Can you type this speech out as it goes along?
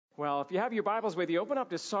Well, if you have your Bibles with you, open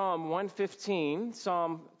up to Psalm 115,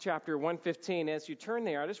 Psalm chapter 115. As you turn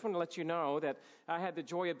there, I just want to let you know that I had the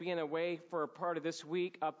joy of being away for a part of this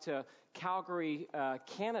week up to Calgary,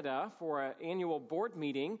 Canada for an annual board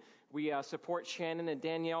meeting. We support Shannon and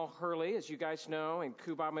Danielle Hurley, as you guys know, in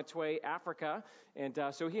Cuba Matwe, Africa. And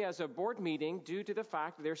so he has a board meeting due to the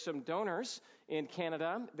fact that there's some donors in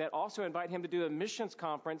Canada that also invite him to do a missions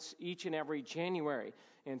conference each and every January.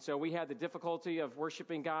 And so we had the difficulty of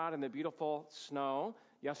worshiping God in the beautiful snow.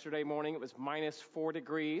 Yesterday morning, it was minus 4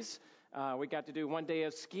 degrees. We got to do one day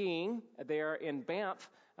of skiing there in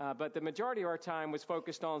Banff. But the majority of our time was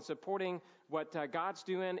focused on supporting what God's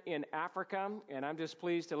doing in Africa. And I'm just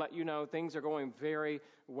pleased to let you know things are going very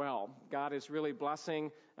well. God is really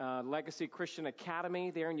blessing Legacy Christian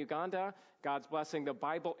Academy there in Uganda. God's blessing the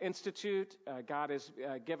Bible Institute. God has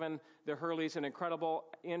given the Hurleys an incredible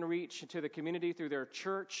in-reach to the community through their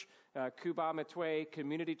church. Cuba Matwe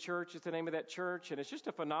Community Church is the name of that church. And it's just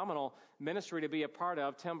a phenomenal ministry to be a part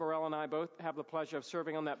of. Tim Burrell and I both have the pleasure of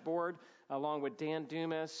serving on that board, along with Dan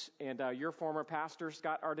Dumas and your former pastor,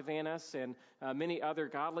 Scott Ardavanis, and many other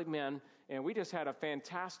godly men. And we just had a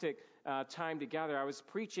fantastic time together. I was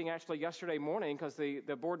preaching actually yesterday morning because the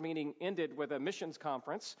board meeting ended with a missions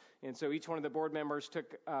conference. And so each one of the board members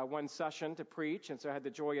took one session to preach. And so I had the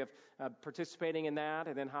joy of participating in that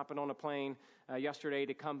and then hopping on a plane yesterday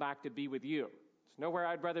to come back to be with you. There's nowhere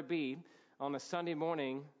I'd rather be on a Sunday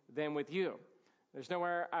morning than with you. There's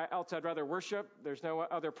nowhere else I'd rather worship. There's no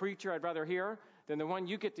other preacher I'd rather hear than the one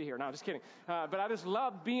you get to hear. No, just kidding. But I just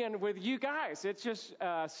love being with you guys. It's just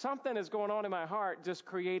something is going on in my heart, just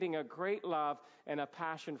creating a great love and a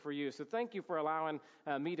passion for you. So thank you for allowing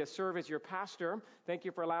me to serve as your pastor. Thank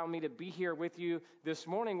you for allowing me to be here with you this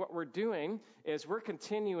morning. What we're doing is we're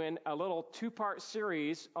continuing a little two-part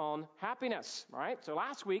series on happiness, right? So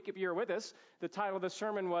last week, if you were with us, the title of the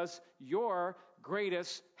sermon was Your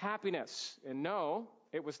Greatest Happiness. And no,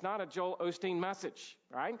 it was not a Joel Osteen message,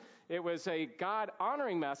 right? It was a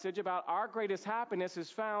God-honoring message about our greatest happiness is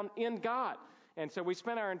found in God. And so we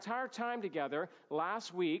spent our entire time together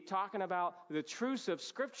last week talking about the truths of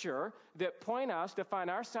Scripture that point us to find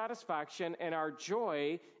our satisfaction and our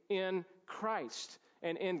joy in Christ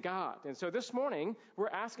and in God. And so this morning, we're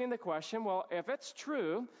asking the question, well, if it's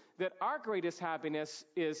true that our greatest happiness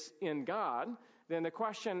is in God, then the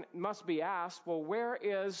question must be asked, well, where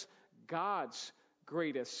is God's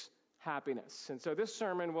greatest happiness? And so this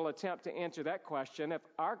sermon will attempt to answer that question. If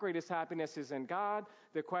our greatest happiness is in God,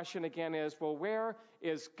 the question again is, well, where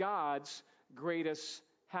is God's greatest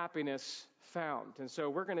happiness found? And so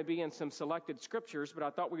we're going to be in some selected scriptures, but I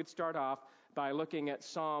thought we could start off by looking at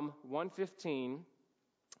Psalm 115,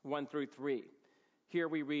 1 through 3. Here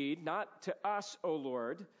we read, "Not to us, O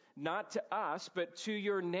Lord, not to us, but to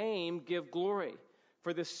your name give glory,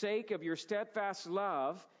 for the sake of your steadfast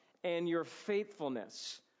love and your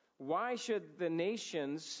faithfulness. Why should the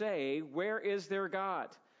nations say, where is their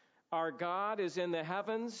God? Our God is in the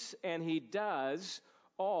heavens, and he does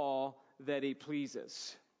all that he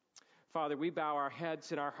pleases." Father, we bow our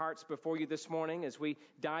heads and our hearts before you this morning as we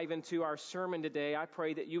dive into our sermon today. I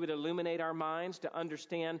pray that you would illuminate our minds to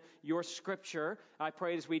understand your Scripture. I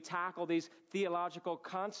pray as we tackle these theological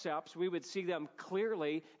concepts, we would see them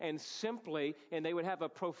clearly and simply, and they would have a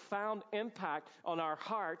profound impact on our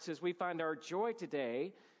hearts as we find our joy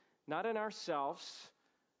today, not in ourselves,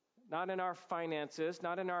 not in our finances,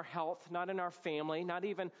 not in our health, not in our family, not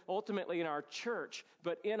even ultimately in our church,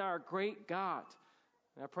 but in our great God.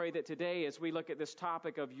 And I pray that today, as we look at this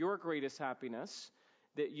topic of your greatest happiness,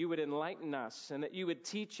 that you would enlighten us and that you would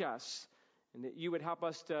teach us and that you would help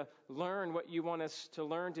us to learn what you want us to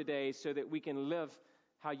learn today so that we can live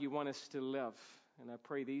how you want us to live. And I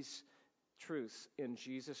pray these truths in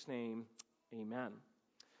Jesus' name, amen.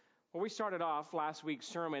 Well, we started off last week's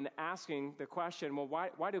sermon asking the question, well,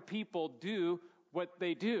 why do people do what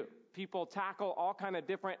they do? People tackle all kind of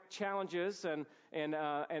different challenges and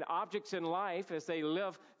objects in life as they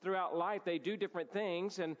live throughout life. They do different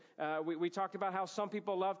things, and we talked about how some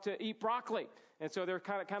people love to eat broccoli, and so they're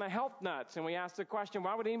kind of health nuts. And we asked the question,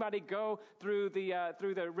 why would anybody go through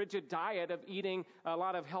the rigid diet of eating a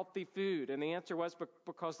lot of healthy food? And the answer was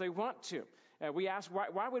because they want to. We asked,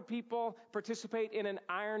 why would people participate in an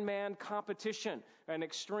Ironman competition, an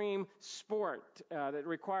extreme sport that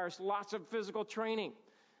requires lots of physical training?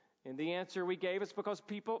 And the answer we gave is because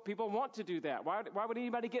people want to do that. Why would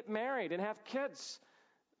anybody get married and have kids?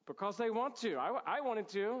 Because they want to. I wanted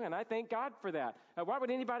to, and I thank God for that. Why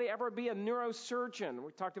would anybody ever be a neurosurgeon?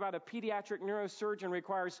 We talked about a pediatric neurosurgeon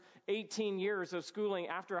requires 18 years of schooling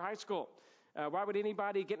after high school. Why would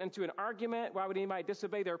anybody get into an argument? Why would anybody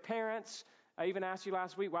disobey their parents? I even asked you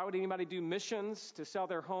last week, why would anybody do missions to sell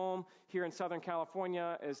their home here in Southern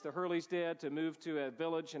California, as the Hurleys did, to move to a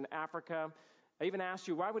village in Africa? I even asked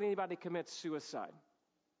you, why would anybody commit suicide?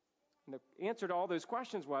 And the answer to all those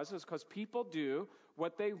questions was because people do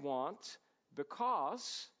what they want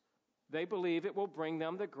because they believe it will bring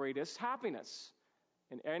them the greatest happiness.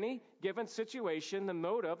 In any given situation, the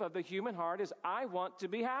motive of the human heart is, I want to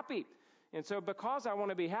be happy. And so because I want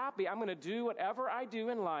to be happy, I'm going to do whatever I do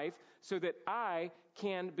in life so that I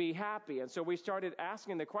can be happy. And so we started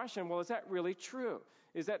asking the question, well, is that really true?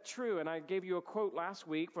 Is that true? And I gave you a quote last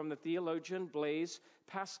week from the theologian Blaise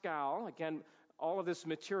Pascal. Again, all of this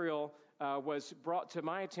material was brought to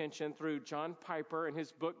my attention through John Piper and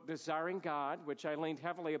his book, Desiring God, which I leaned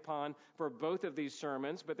heavily upon for both of these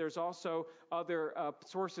sermons. But there's also other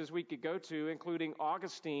sources we could go to, including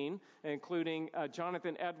Augustine, including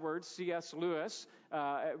Jonathan Edwards, C.S. Lewis.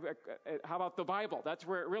 How about the Bible? That's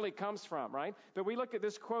where it really comes from, right? But we looked at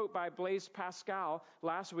this quote by Blaise Pascal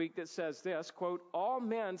last week that says this, quote, all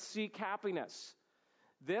men seek happiness.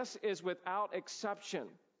 This is without exception.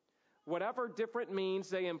 Whatever different means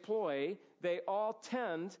they employ, they all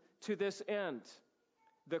tend to this end.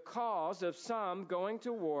 The cause of some going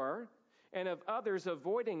to war and of others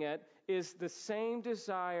avoiding it is the same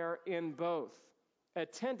desire in both,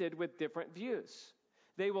 attended with different views.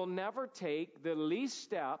 They will never take the least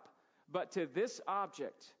step but to this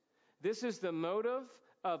object. This is the motive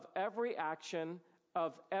of every action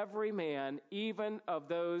of every man, even of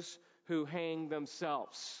those who hang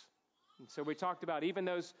themselves. And so we talked about even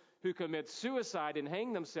those who commit suicide and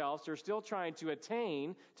hang themselves are still trying to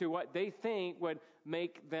attain to what they think would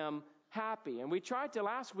make them happy. And we tried to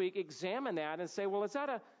last week examine that and say, well, is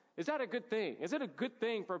that a good thing? Is it a good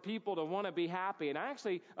thing for people to want to be happy? And I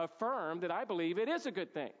actually affirmed that I believe it is a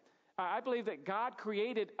good thing. I believe that God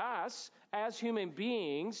created us as human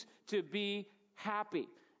beings to be happy.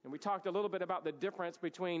 And we talked a little bit about the difference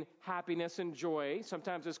between happiness and joy.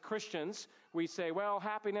 Sometimes as Christians, we say, well,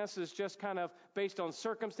 happiness is just kind of based on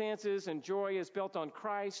circumstances and joy is built on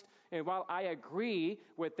Christ. And while I agree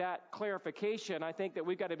with that clarification, I think that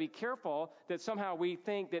we've got to be careful that somehow we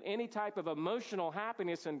think that any type of emotional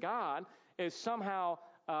happiness in God is somehow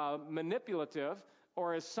manipulative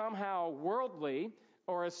or is somehow worldly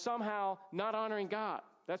or is somehow not honoring God.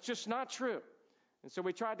 That's just not true. And so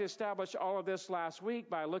we tried to establish all of this last week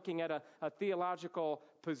by looking at a theological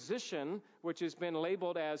position which has been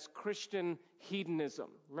labeled as Christian hedonism.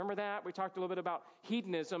 Remember that? We talked a little bit about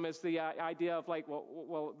hedonism as the idea of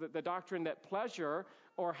the doctrine that pleasure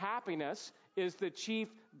or happiness is the chief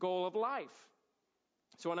goal of life.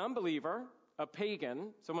 So an unbeliever, a pagan,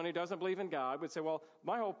 someone who doesn't believe in God would say, well,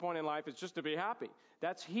 my whole point in life is just to be happy.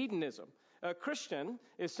 That's hedonism. A Christian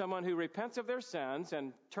is someone who repents of their sins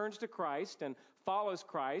and turns to Christ and follows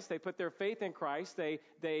Christ. They put their faith in Christ. They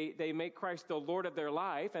make Christ the Lord of their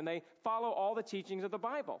life, and they follow all the teachings of the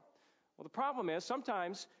Bible. Well, the problem is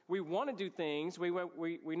sometimes we want to do things we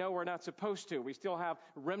know we're not supposed to. We still have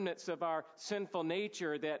remnants of our sinful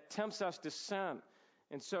nature that tempts us to sin.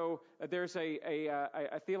 And so there's a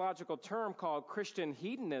theological term called Christian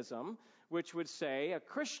hedonism, which would say a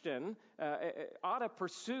Christian ought to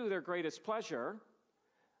pursue their greatest pleasure,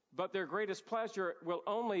 but their greatest pleasure will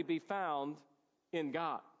only be found in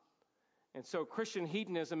God. And so Christian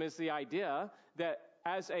hedonism is the idea that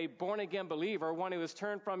as a born-again believer, one who has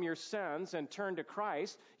turned from your sins and turned to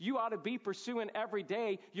Christ, you ought to be pursuing every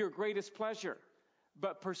day your greatest pleasure.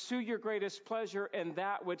 But pursue your greatest pleasure in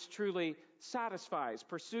that which truly satisfies.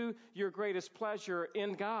 Pursue your greatest pleasure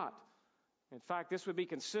in God. In fact, this would be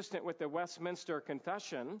consistent with the Westminster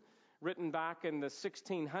Confession, written back in the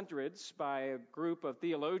 1600s by a group of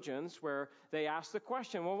theologians, where they asked the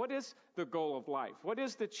question, well, what is the goal of life? What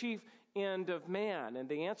is the chief end of man? And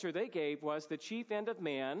the answer they gave was the chief end of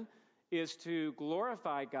man is to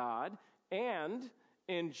glorify God and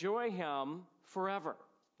enjoy Him forever.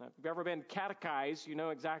 Now, if you've ever been catechized, you know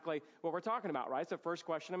exactly what we're talking about, right? It's the first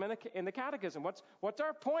question in the catechism. What's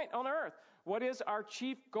our point on earth? What is our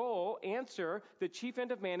chief goal? Answer, the chief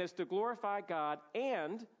end of man is to glorify God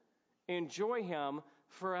and enjoy Him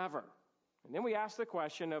forever. And then we ask the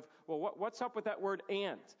question of, well, what's up with that word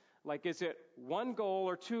and? Like, is it one goal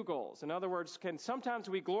or two goals? In other words, sometimes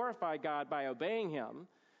we glorify God by obeying Him,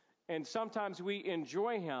 and sometimes we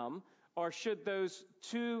enjoy Him, or should those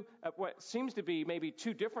two, what seems to be maybe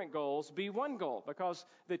two different goals, be one goal? Because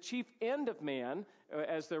the chief end of man,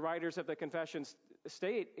 as the writers of the confession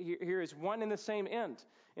state, here is one and the same end.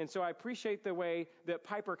 And so I appreciate the way that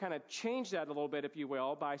Piper kind of changed that a little bit, if you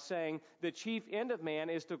will, by saying the chief end of man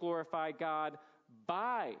is to glorify God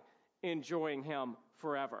by enjoying Him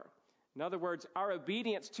forever. In other words, our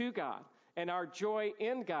obedience to God and our joy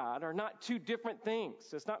in God are not two different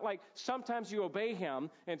things. It's not like sometimes you obey him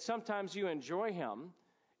and sometimes you enjoy him.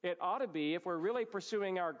 It ought to be, if we're really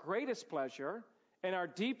pursuing our greatest pleasure and our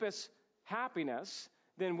deepest happiness,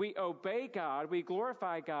 then we obey God, we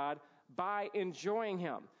glorify God by enjoying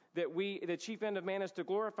him. That the chief end of man is to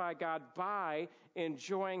glorify God by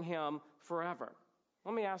enjoying him forever.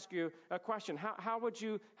 Let me ask you a question. How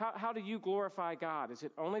do you glorify God? Is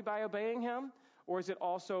it only by obeying him, or is it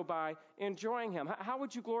also by enjoying him? How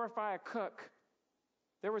would you glorify a cook?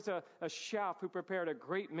 There was a chef who prepared a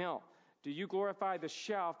great meal. Do you glorify the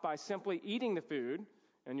chef by simply eating the food,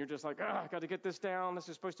 and you're just like, I got to get this down. This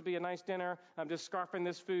is supposed to be a nice dinner. I'm just scarfing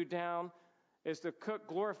this food down. Is the cook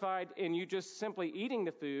glorified in you just simply eating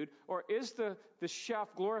the food, or is the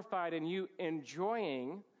chef glorified in you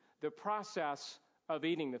enjoying the process of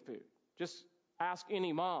eating the food? Just ask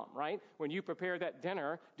any mom, right? When you prepare that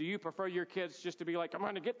dinner, do you prefer your kids just to be like, I'm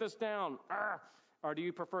going to get this down? Or do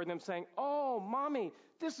you prefer them saying, oh, Mommy,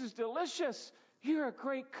 this is delicious. You're a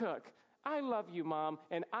great cook. I love you, Mom,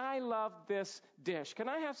 and I love this dish. Can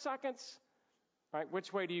I have seconds? Right?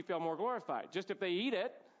 Which way do you feel more glorified? Just if they eat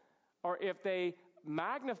it, or if they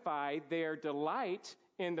magnify their delight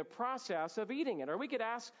in the process of eating it? Or we could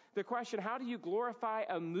ask the question, how do you glorify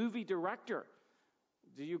a movie director?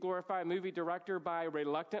 Do you glorify a movie director by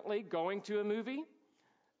reluctantly going to a movie?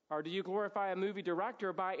 Or do you glorify a movie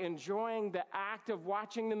director by enjoying the act of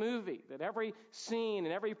watching the movie? That every scene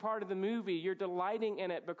and every part of the movie, you're delighting in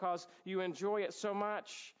it because you enjoy it so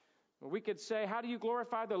much. We could say, how do you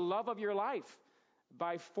glorify the love of your life?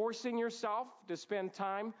 By forcing yourself to spend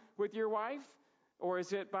time with your wife? Or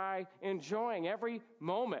is it by enjoying every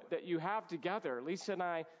moment that you have together? Lisa and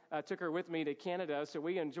I took her with me to Canada, so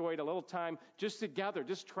we enjoyed a little time just together,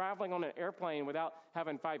 just traveling on an airplane without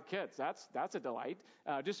having 5 kids. That's a delight.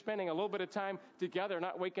 Just spending a little bit of time together,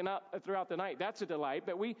 not waking up throughout the night. That's a delight.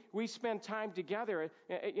 But we spend time together.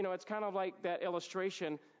 It's kind of like that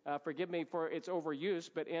illustration. Forgive me for its overuse,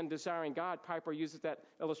 but in Desiring God, Piper uses that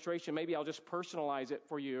illustration. Maybe I'll just personalize it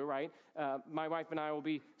for you, right? My wife and I will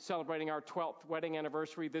be celebrating our 12th wedding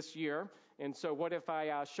anniversary this year. And so what if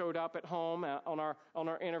I showed up at home on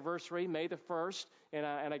our anniversary, May the 1st,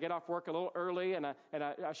 and I get off work a little early, and I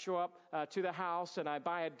show up to the house, and I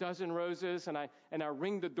buy a dozen roses, and I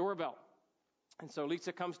ring the doorbell. And so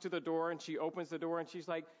Lisa comes to the door, and she opens the door, and she's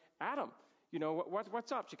like, Adam,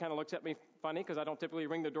 what's up? She kind of looks at me funny because I don't typically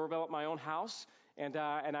ring the doorbell at my own house. And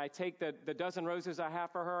I take the dozen roses I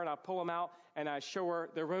have for her, and I pull them out, and I show her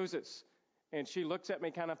the roses. And she looks at me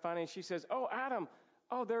kind of funny, and she says, oh, Adam,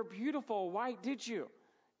 oh, they're beautiful. Why did you?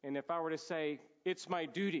 And if I were to say, it's my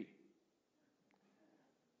duty,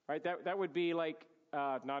 right? That would be like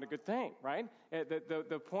not a good thing, right?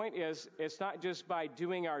 The point is, it's not just by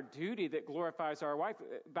doing our duty that glorifies our wife.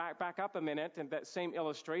 Back up a minute, and that same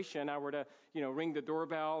illustration, I were to, ring the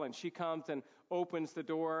doorbell, and she comes and opens the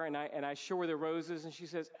door, and I show her the roses, and she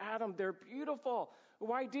says, Adam, they're beautiful.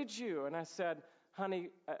 Why did you? And I said, honey,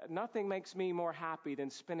 nothing makes me more happy than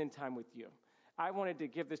spending time with you. I wanted to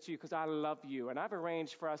give this to you because I love you. And I've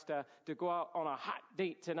arranged for us to go out on a hot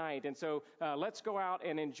date tonight. And so let's go out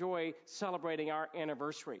and enjoy celebrating our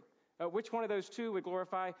anniversary. Which one of those two would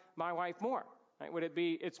glorify my wife more? Right? Would it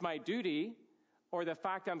be it's my duty, or the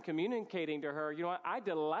fact I'm communicating to her, I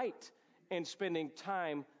delight in spending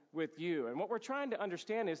time with you? And what we're trying to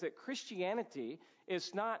understand is that Christianity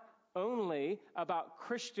is not only about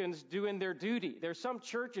Christians doing their duty. There's some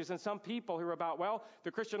churches and some people who are about, well,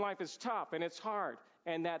 the Christian life is tough and it's hard.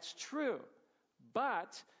 And that's true.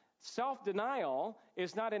 But self-denial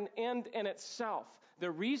is not an end in itself.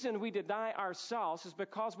 The reason we deny ourselves is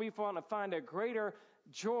because we want to find a greater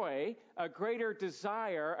joy, a greater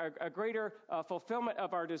desire, a greater fulfillment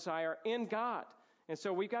of our desire in God. And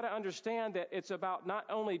so we've got to understand that it's about not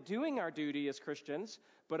only doing our duty as Christians,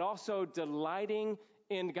 but also delighting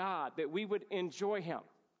in God, that we would enjoy him.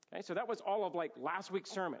 Okay, so that was all of last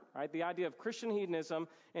week's sermon, right? The idea of Christian hedonism,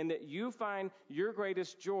 and that you find your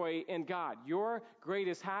greatest joy in God. Your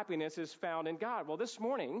greatest happiness is found in God. Well, this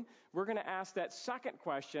morning, we're going to ask that second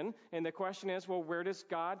question, and the question is, well, where does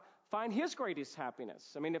God find his greatest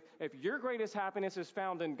happiness? I mean, if your greatest happiness is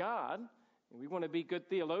found in God, and we want to be good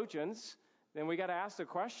theologians, then we got to ask the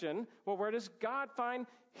question, well, where does God find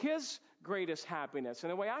his greatest happiness?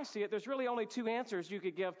 And the way I see it, there's really only 2 answers you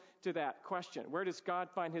could give to that question. Where does God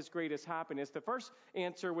find his greatest happiness? The first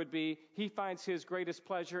answer would be he finds his greatest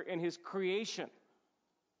pleasure in his creation.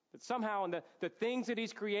 That somehow in the things that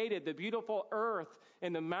he's created, the beautiful earth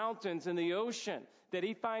and the mountains and the ocean, that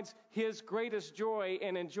he finds his greatest joy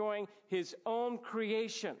in enjoying his own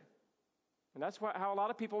creation. And that's how a lot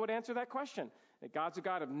of people would answer that question. that God's a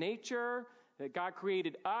God of nature, that God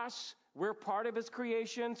created us. We're part of his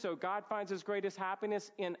creation, so God finds his greatest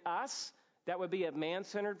happiness in us. That would be a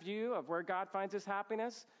man-centered view of where God finds his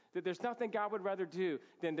happiness, that there's nothing God would rather do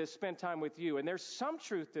than to spend time with you. And there's some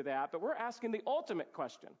truth to that, but we're asking the ultimate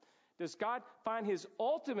question. Does God find his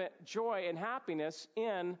ultimate joy and happiness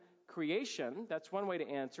in creation? That's one way to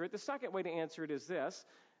answer it. The second way to answer it is this: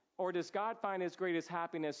 or does God find his greatest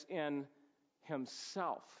happiness in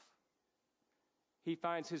himself? He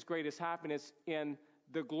finds his greatest happiness in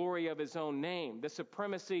the glory of his own name, the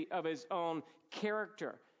supremacy of his own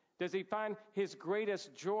character. Does he find his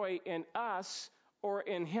greatest joy in us or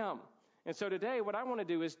in him? And so today, what I want to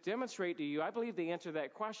do is demonstrate to you, I believe the answer to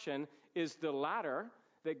that question is the latter,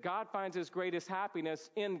 that God finds his greatest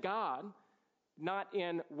happiness in God, not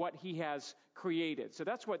in what he has created. So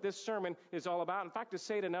that's what this sermon is all about. In fact, to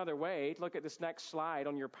say it another way, look at this next slide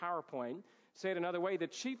on your PowerPoint. Say it another way, the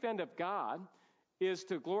chief end of God is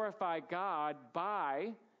to glorify God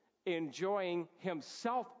by enjoying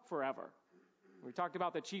himself forever. We talked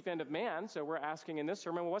about the chief end of man, so we're asking in this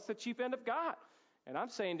sermon, well, what's the chief end of God? And I'm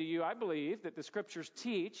saying to you, I believe that the scriptures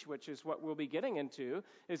teach, which is what we'll be getting into,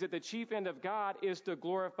 is that the chief end of God is to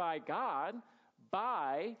glorify God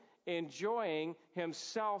by enjoying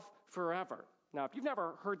himself forever. Now, if you've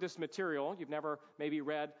never heard this material, you've never maybe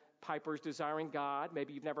read Piper's Desiring God,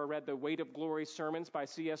 maybe you've never read the Weight of Glory sermons by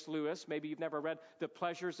C.S. Lewis, maybe you've never read The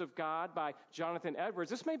Pleasures of God by Jonathan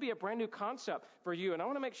Edwards, this may be a brand new concept for you. And I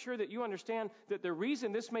want to make sure that you understand that the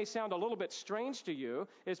reason this may sound a little bit strange to you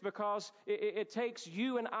is because it takes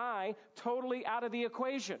you and I totally out of the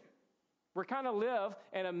equation. We kind of live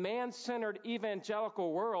in a man-centered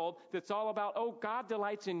evangelical world that's all about, oh, God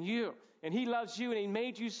delights in you, and he loves you, and he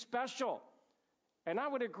made you special. And I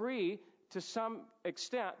would agree to some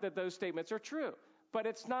extent that those statements are true. But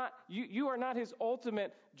it's not, you are not his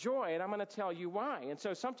ultimate joy, and I'm going to tell you why. And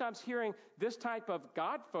so sometimes hearing this type of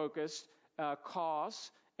God-focused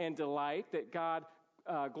cause and delight, that God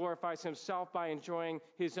glorifies himself by enjoying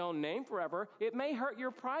his own name forever, it may hurt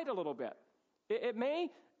your pride a little bit. It may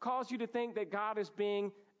cause you to think that God is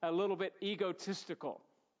being a little bit egotistical.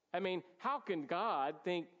 I mean, how can God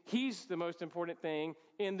think he's the most important thing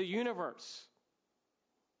in the universe?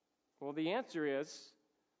 Well, the answer is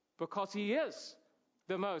because he is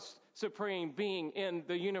the most supreme being in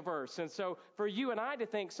the universe. And so for you and I to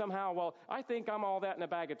think somehow, well, I think I'm all that in a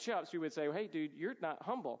bag of chips, we would say, hey, dude, you're not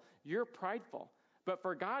humble. You're prideful. But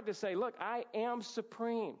for God to say, look, I am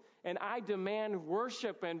supreme, and I demand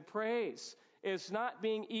worship and praise, is not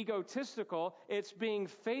being egotistical. It's being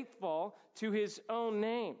faithful to his own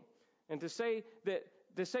name. And to say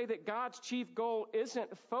that God's chief goal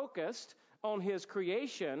isn't focused on his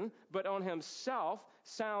creation, but on himself,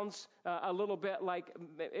 sounds a little bit like,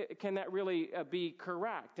 can that really be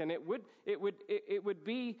correct? And it would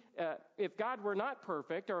be, if God were not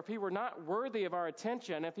perfect, or if he were not worthy of our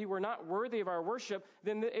attention, if he were not worthy of our worship,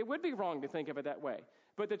 then it would be wrong to think of it that way.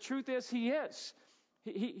 But the truth is, he is.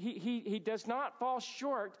 He does not fall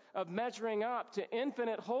short of measuring up to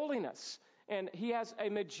infinite holiness. And he has a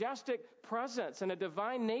majestic presence and a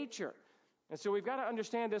divine nature. And so we've got to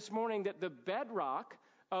understand this morning that the bedrock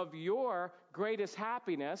of your greatest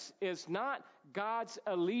happiness is not God's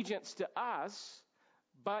allegiance to us,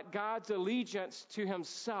 but God's allegiance to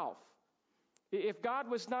himself. If God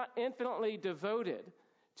was not infinitely devoted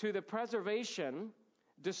to the preservation,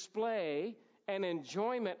 display, and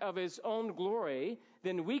enjoyment of his own glory,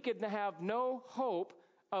 then we could have no hope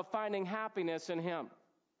of finding happiness in him.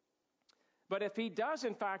 But if he does,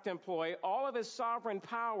 in fact, employ all of his sovereign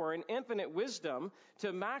power and infinite wisdom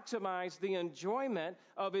to maximize the enjoyment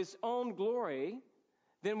of his own glory,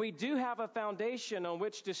 then we do have a foundation on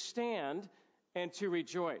which to stand and to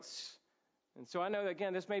rejoice. And so I know,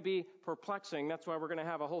 again, this may be perplexing. That's why we're going to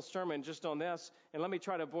have a whole sermon just on this. And let me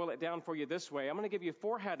try to boil it down for you this way. I'm going to give you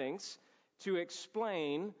 4 headings to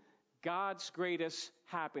explain God's greatest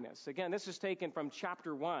happiness. Again, this is taken from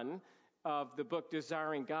chapter 1 of the book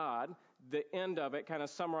Desiring God. The end of it kind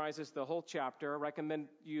of summarizes the whole chapter. I recommend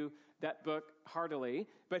you that book heartily.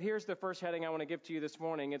 But here's the first heading I want to give to you this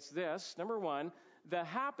morning. It's this. Number 1, the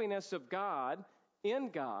happiness of God in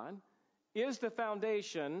God is the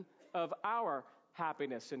foundation of our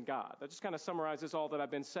happiness in God. That just kind of summarizes all that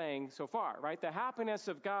I've been saying so far, right? The happiness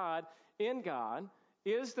of God in God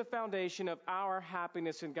is the foundation of our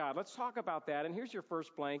happiness in God. Let's talk about that. And here's your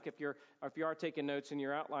first blank. If you are taking notes in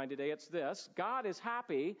your outline today, it's this. God is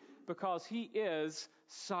happy because he is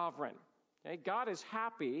sovereign. Okay? God is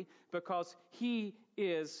happy because he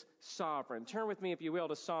is sovereign. Turn with me, if you will,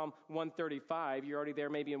 to Psalm 135. You're already there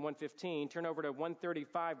maybe in 115. Turn over to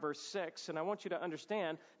 135, verse 6. And I want you to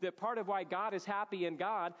understand that part of why God is happy in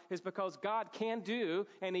God is because God can do,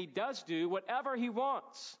 and he does do, whatever he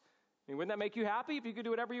wants. I mean, wouldn't that make you happy if you could do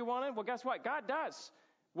whatever you wanted? Well, guess what? God does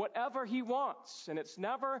whatever he wants, and it's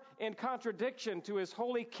never in contradiction to his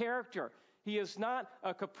holy character. He is not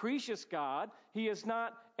a capricious God. He is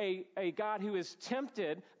not a God who is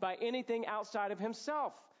tempted by anything outside of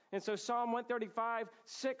himself. And so Psalm 135,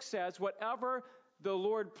 6 says, whatever the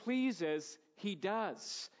Lord pleases, he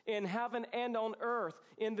does, in heaven and on earth,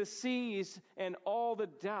 in the seas and all the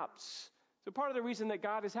depths. So part of the reason that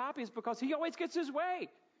God is happy is because he always gets his way.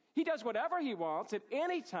 He does whatever he wants at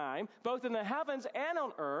any time, both in the heavens and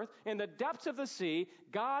on earth, in the depths of the sea.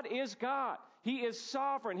 God is God. He is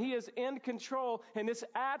sovereign. He is in control, and this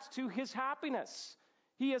adds to his happiness.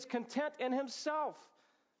 He is content in himself.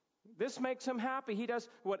 This makes him happy. He does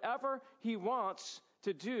whatever he wants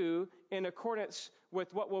to do in accordance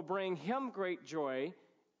with what will bring him great joy,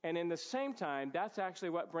 and in the same time, that's actually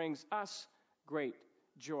what brings us great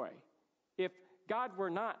joy. If God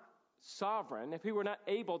were not sovereign, if he were not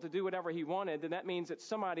able to do whatever he wanted, then that means that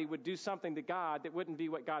somebody would do something to God that wouldn't be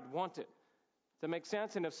what God wanted. Does that make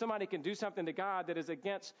sense? And if somebody can do something to God that is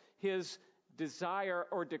against his desire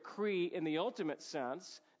or decree in the ultimate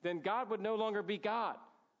sense, then God would no longer be God,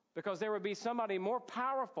 because there would be somebody more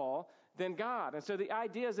powerful than God. And so the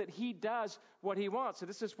idea is that he does what he wants. So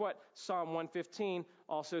this is what Psalm 115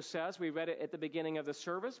 also says. We read it at the beginning of the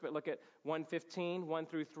service, but look at 115, 1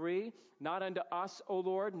 through 3. Not unto us, O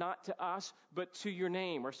Lord, not to us, but to your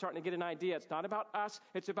name. We're starting to get an idea. It's not about us,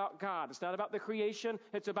 it's about God. It's not about the creation,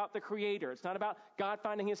 it's about the Creator. It's not about God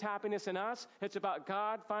finding his happiness in us, it's about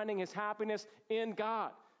God finding his happiness in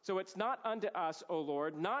God. So it's not unto us, O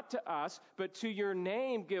Lord, not to us, but to your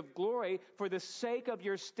name give glory for the sake of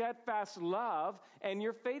your steadfast love and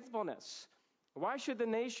your faithfulness. Why should the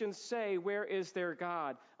nations say, where is their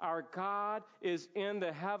God? Our God is in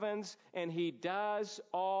the heavens, and he does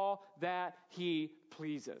all that he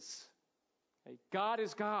pleases. Okay? God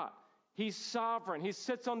is God. He's sovereign. He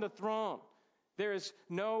sits on the throne. There is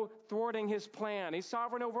no thwarting his plan. He's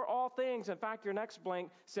sovereign over all things. In fact, your next blank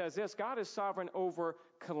says this: God is sovereign over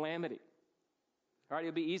calamity. All right,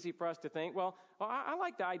 it'll be easy for us to think, well, I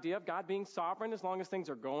like the idea of God being sovereign as long as things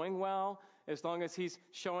are going well, as long as he's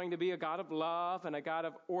showing to be a God of love and a God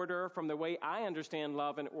of order from the way I understand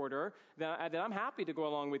love and order, then I'm happy to go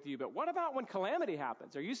along with you. But what about when calamity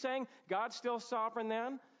happens? Are you saying God's still sovereign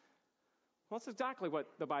then? Well, that's exactly what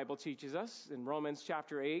the Bible teaches us. In Romans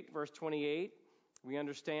chapter 8, verse 28, we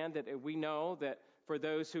understand that we know that for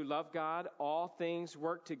those who love God, all things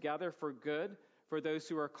work together for good. For those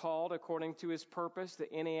who are called according to his purpose, the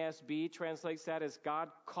NASB translates that as God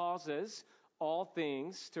causes all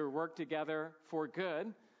things to work together for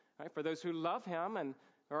good. Right? For those who love him and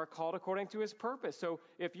are called according to his purpose. So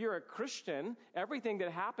if you're a Christian, everything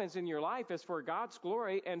that happens in your life is for God's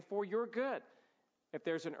glory and for your good. If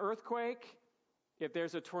there's an earthquake, if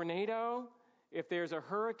there's a tornado, if there's a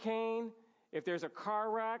hurricane, if there's a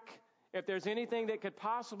car wreck, if there's anything that could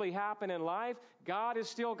possibly happen in life, God is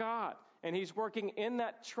still God. And he's working in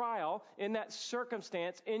that trial, in that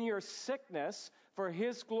circumstance, in your sickness for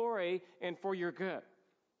his glory and for your good.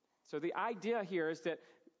 So the idea here is that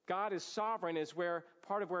God is sovereign is where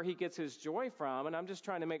part of where he gets his joy from. And I'm just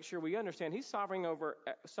trying to make sure we understand he's sovereign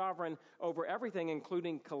over everything,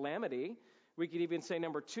 including calamity. We could even say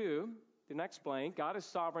number 2, the next blank, God is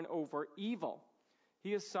sovereign over evil.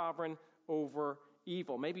 He is sovereign over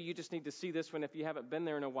evil. Maybe you just need to see this one if you haven't been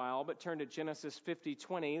there in a while, but turn to Genesis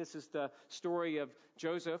 50:20. This is the story of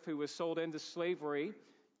Joseph, who was sold into slavery,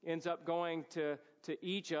 ends up going to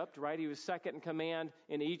Egypt, right? He was second in command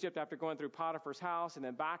in Egypt after going through Potiphar's house, and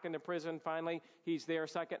then back into prison. Finally, he's there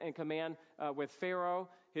second in command with Pharaoh.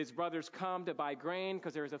 His brothers come to buy grain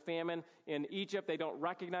because there's a famine in Egypt. They don't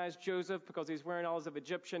recognize Joseph because he's wearing all his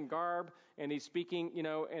Egyptian garb, and he's speaking,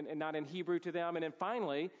 and not in Hebrew to them. And then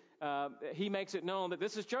finally, he makes it known that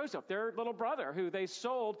this is Joseph, their little brother, who they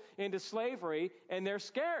sold into slavery, and they're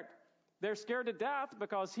scared. They're scared to death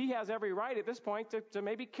because he has every right at this point to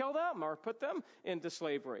maybe kill them or put them into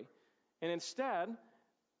slavery. And instead,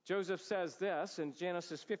 Joseph says this in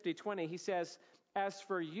Genesis 50:20. He says, "As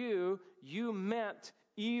for you, you meant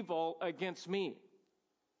evil against me."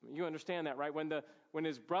 You understand that, right? When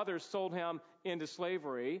his brothers sold him into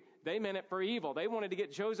slavery, they meant it for evil. They wanted to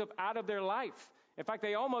get Joseph out of their life. In fact,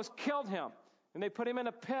 they almost killed him. And they put him in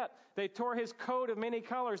a pit. They tore his coat of many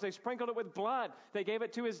colors. They sprinkled it with blood. They gave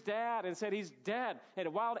it to his dad and said he's dead, and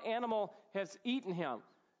a wild animal has eaten him.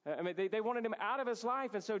 They wanted him out of his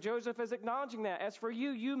life, and so Joseph is acknowledging that. As for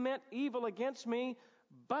you, you meant evil against me,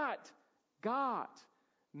 but God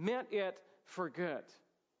meant it for good.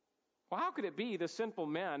 Well, how could it be the sinful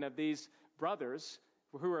men of these brothers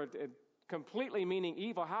who are completely meaning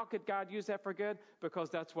evil, how could God use that for good? Because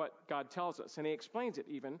that's what God tells us, and he explains it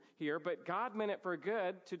even here. But God meant it for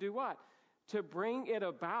good to do what? To bring it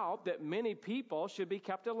about that many people should be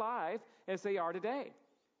kept alive as they are today.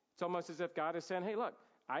 It's almost as if God is saying, hey, look,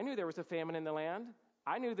 I knew there was a famine in the land.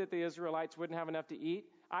 I knew that the Israelites wouldn't have enough to eat.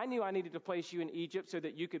 I knew I needed to place you in Egypt so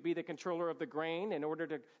that you could be the controller of the grain in order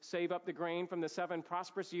to save up the grain from the 7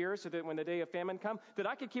 prosperous years so that when the day of famine come, that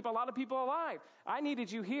I could keep a lot of people alive. I needed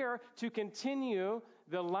you here to continue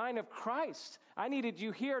the line of Christ. I needed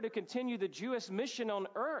you here to continue the Jewish mission on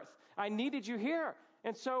earth. I needed you here.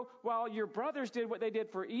 And so while your brothers did what they did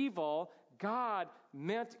for evil, God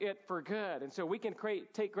meant it for good. And so we can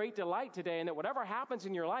take great delight today in that whatever happens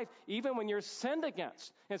in your life, even when you're sinned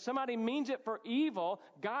against, and somebody means it for evil,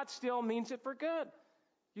 God still means it for good.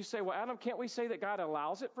 You say, well, Adam, can't we say that God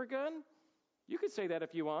allows it for good? You could say that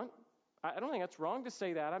if you want. I don't think that's wrong to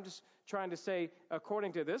say that. I'm just trying to say,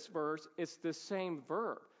 according to this verse, it's the same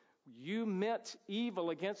verb. You meant evil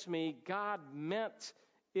against me. God meant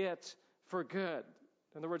it for good.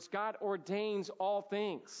 In other words, God ordains all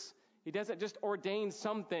things. He doesn't just ordain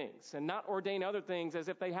some things and not ordain other things as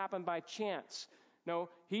if they happen by chance. No,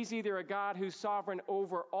 he's either a God who's sovereign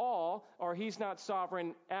over all or he's not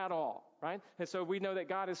sovereign at all, right? And so we know that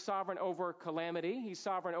God is sovereign over calamity. He's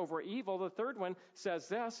sovereign over evil. The third one says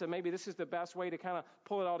this, and maybe this is the best way to kind of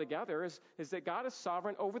pull it all together, is that God is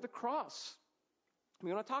sovereign over the cross.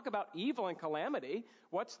 We want to talk about evil and calamity.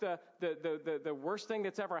 What's the worst thing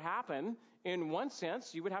that's ever happened? In one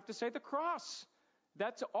sense, you would have to say the cross.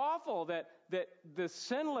 That's awful that the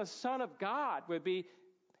sinless Son of God would be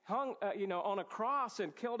hung, on a cross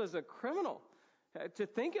and killed as a criminal. To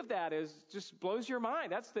think of that just blows your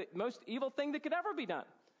mind. That's the most evil thing that could ever be done.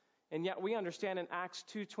 And yet we understand in Acts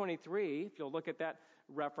 2:23, if you'll look at that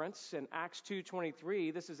reference, in Acts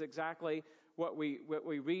 2:23, this is exactly what we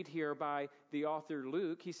read here by the author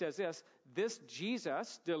Luke. He says this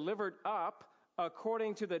Jesus delivered up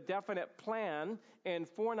according to the definite plan and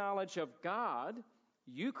foreknowledge of God,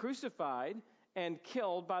 you crucified and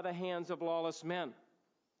killed by the hands of lawless men.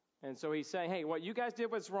 And so he's saying, hey, what you guys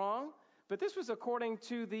did was wrong, but this was according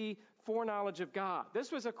to the foreknowledge of God.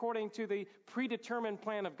 This was according to the predetermined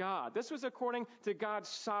plan of God. This was according to God's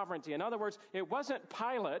sovereignty. In other words, it wasn't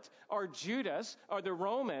Pilate or Judas or the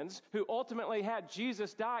Romans who ultimately had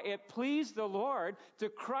Jesus die. It pleased the Lord to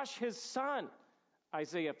crush his son.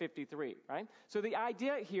 Isaiah 53, right? So the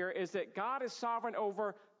idea here is that God is sovereign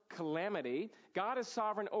over calamity. God is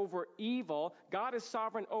sovereign over evil. God is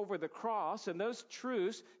sovereign over the cross. And those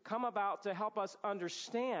truths come about to help us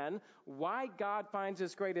understand why God finds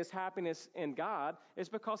his greatest happiness in God is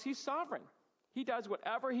because he's sovereign. He does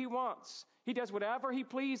whatever he wants. He does whatever he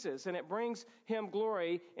pleases, and it brings him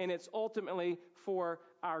glory, and it's ultimately for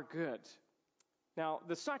our good. Now,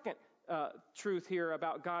 the second truth here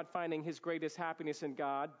about God finding his greatest happiness in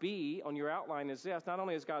God, B, on your outline is this. Not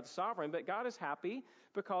only is God sovereign, but God is happy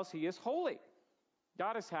because he is holy.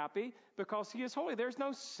 God is happy because he is holy. There's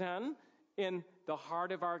no sin in the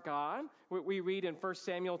heart of our God. We read in 1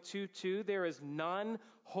 Samuel 2:2, there is none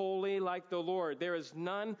holy like the Lord. There is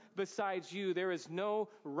none besides you. There is no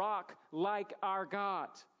rock like our God.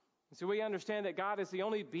 And so we understand that God is the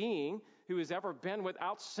only being who has ever been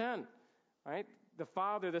without sin, right? The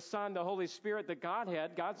Father, the Son, the Holy Spirit, the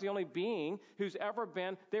Godhead, God's the only being who's ever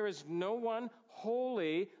been. There is no one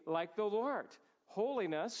holy like the Lord.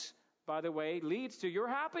 Holiness, by the way, leads to your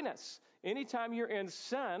happiness. Anytime you're in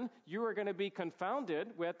sin, you are going to be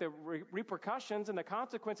confounded with the repercussions and the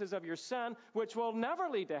consequences of your sin, which will never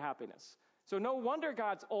lead to happiness. So no wonder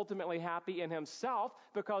God's ultimately happy in himself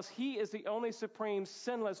because he is the only supreme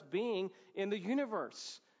sinless being in the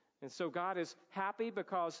universe. And so God is happy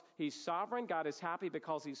because he's sovereign. God is happy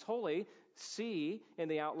because he's holy. C, in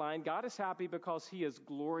the outline, God is happy because he is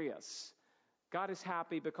glorious. God is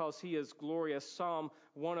happy because he is glorious. Psalm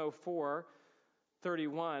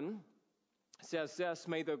 104:31 says this,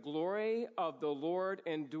 may the glory of the Lord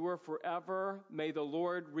endure forever. May the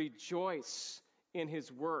Lord rejoice in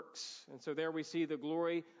his works. And so there we see the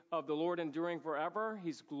glory of the Lord enduring forever.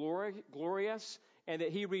 He's glorious, and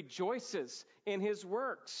that he rejoices in his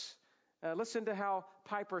works. Listen to how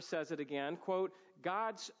Piper says it again. Quote,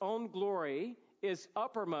 God's own glory is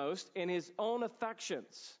uppermost in his own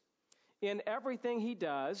affections. In everything he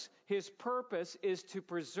does, his purpose is to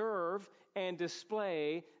preserve and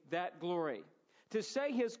display that glory. To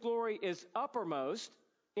say his glory is uppermost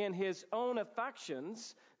in his own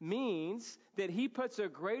affections means that he puts a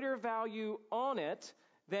greater value on it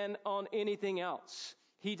than on anything else.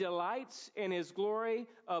 He delights in his glory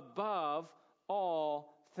above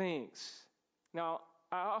all things. Now,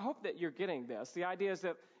 I hope that you're getting this. The idea is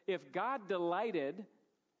that if God delighted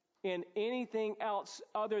in anything else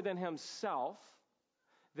other than himself,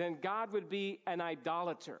 then God would be an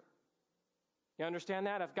idolater. You understand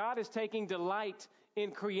that? If God is taking delight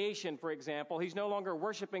in creation, for example, he's no longer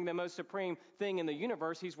worshiping the most supreme thing in the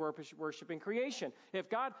universe, he's worshiping creation. If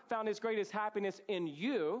God found his greatest happiness in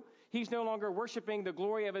you, he's no longer worshiping the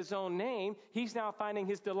glory of his own name, he's now finding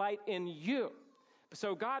his delight in you.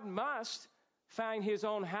 So God must find his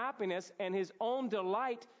own happiness and his own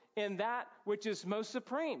delight in that which is most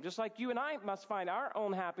supreme. Just like you and I must find our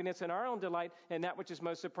own happiness and our own delight in that which is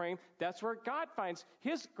most supreme, that's where God finds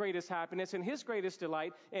his greatest happiness and his greatest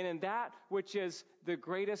delight, and in that which is the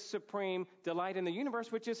greatest supreme delight in the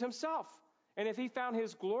universe, which is himself. And if he found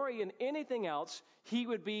his glory in anything else, he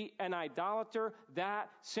would be an idolater. That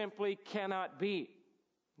simply cannot be.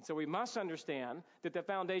 And so we must understand that the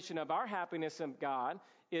foundation of our happiness in God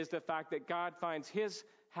is the fact that God finds his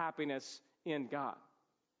happiness in God.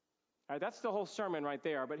 All right, that's the whole sermon right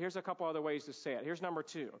there, but here's a couple other ways to say it. Here's number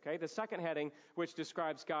 2, okay? The second heading, which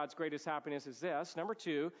describes God's greatest happiness, is this. Number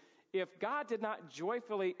 2, if God did not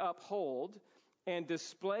joyfully uphold and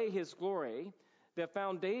display his glory, the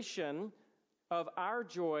foundation of our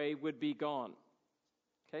joy would be gone.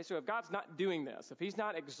 Okay, so if God's not doing this, if he's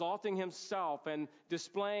not exalting himself and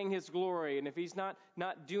displaying his glory, and if he's not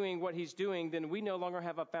doing what he's doing, then we no longer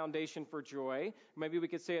have a foundation for joy. Maybe we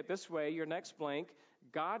could say it this way, your next blank,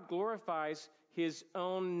 God glorifies his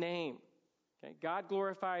own name. Okay, God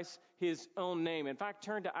glorifies his own name. In fact,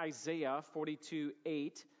 turn to Isaiah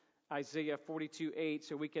 42:8. Isaiah 42:8,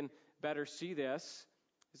 so we can better see this.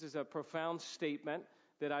 This is a profound statement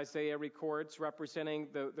that Isaiah records representing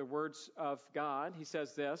the words of God. He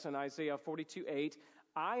says this in Isaiah 42:8,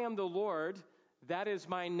 I am the Lord, that is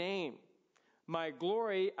my name. My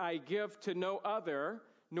glory I give to no other,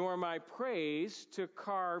 nor my praise to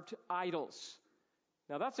carved idols.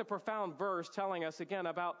 Now that's a profound verse telling us again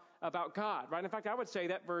about God, right? In fact, I would say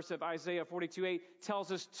that verse of Isaiah 42:8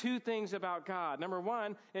 tells us two things about God. Number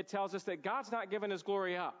one, it tells us that God's not giving his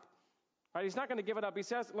glory up. Right? He's not going to give it up. He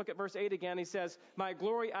says, look at verse 8 again. He says, my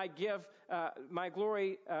glory I give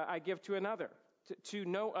to another, to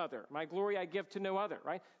no other. My glory I give to no other,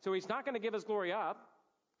 right? So he's not going to give his glory up.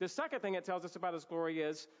 The second thing it tells us about his glory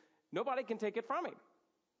is nobody can take it from him,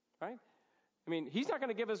 right? I mean, he's not going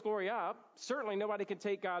to give his glory up. Certainly nobody can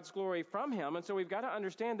take God's glory from him. And so we've got to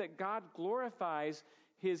understand that God glorifies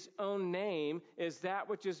his own name as that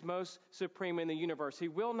which is most supreme in the universe. He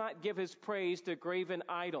will not give his praise to graven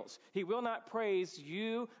idols. He will not praise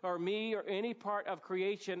you or me or any part of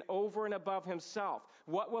creation over and above himself.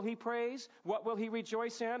 What will he praise? What will he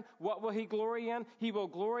rejoice in? What will he glory in? He will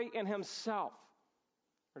glory in himself.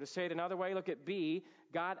 Or to say it another way, look at B.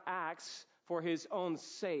 God acts for his own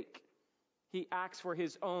sake. He acts for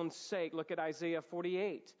his own sake. Look at Isaiah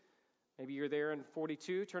 48. Maybe you're there in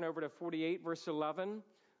 42. Turn over to 48, verse 11,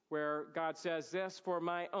 where God says this, for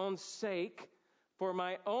my own sake,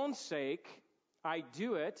 I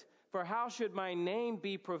do it. For how should my name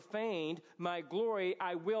be profaned? My glory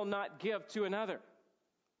I will not give to another.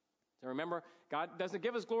 So remember, God doesn't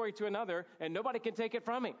give his glory to another, and nobody can take it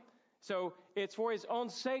from him. So it's for his own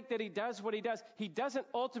sake that he does what he does. He doesn't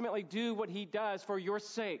ultimately do what he does for your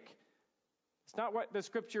sake. It's not what the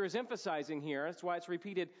scripture is emphasizing here. That's why it's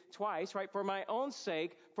repeated twice, right? For my own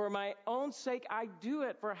sake I do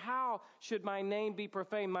it. For how should my name be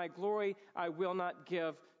profaned? My glory I will not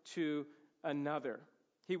give to another.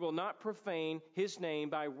 He will not profane his name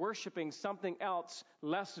by worshiping something else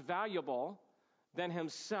less valuable than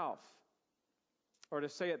himself. Or to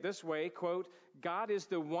say it this way, quote, God is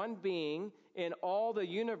the one being in all the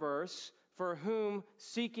universe for whom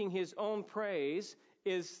seeking his own praise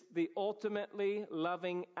is the ultimately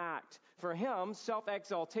loving act. For him,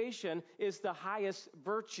 self-exaltation is the highest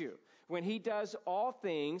virtue. When he does all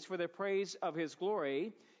things for the praise of his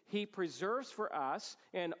glory, he preserves for us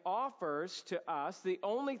and offers to us the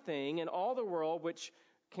only thing in all the world which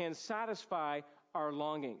can satisfy our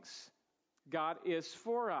longings. God is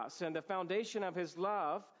for us, and the foundation of his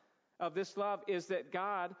love, of this love, is that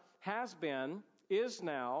God has been, is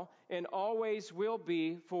now, and always will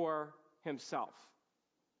be for himself.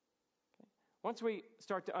 Once we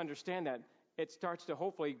start to understand that, it starts to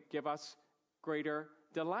hopefully give us greater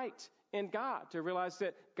delight in God, to realize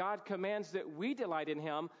that God commands that we delight in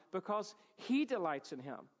him because he delights in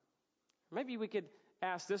him. Maybe we could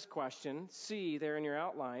ask this question, C there in your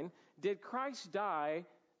outline. Did Christ die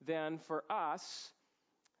than for us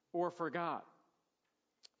or for God.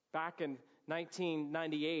 Back in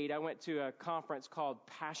 1998, I went to a conference called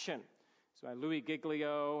Passion. So Louis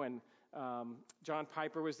Giglio and John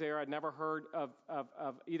Piper was there. I'd never heard of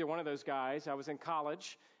either one of those guys. I was in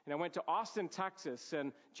college, and I went to Austin, Texas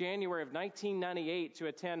in January of 1998 to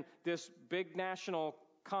attend this big national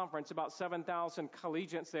conference, about 7,000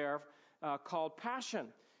 collegians there, called Passion.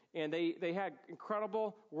 And they had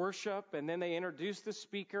incredible worship, and then they introduced the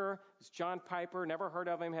speaker. It's John Piper, never heard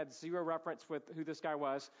of him, had zero reference with who this guy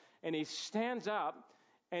was. And he stands up,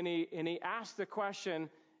 and he asks the question,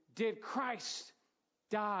 did Christ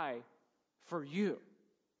die for you?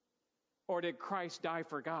 Or did Christ die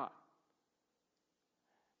for God?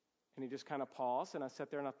 And he just kind of paused, and I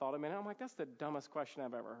sat there and I thought a minute. I'm like, that's the dumbest question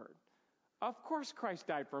I've ever heard. Of course Christ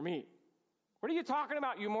died for me. What are you talking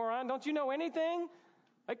about, you moron? Don't you know anything?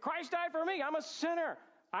 Like, Christ died for me. I'm a sinner.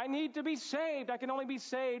 I need to be saved. I can only be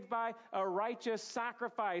saved by a righteous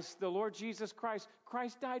sacrifice, the Lord Jesus Christ.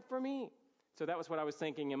 Christ died for me. So that was what I was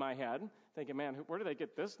thinking in my head, thinking, man, where did they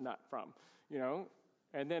get this nut from? You know?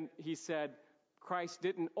 And then he said, Christ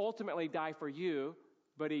didn't ultimately die for you,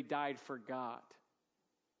 but he died for God.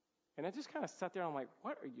 And I just kind of sat there and I'm like,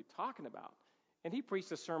 what are you talking about? And he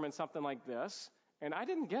preached a sermon something like this. And I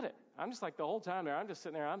didn't get it. I'm just like the whole time there, I'm just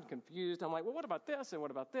sitting there, I'm confused. I'm like, well, what about this? And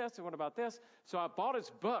what about this? And what about this? So I bought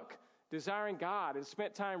his book, Desiring God, and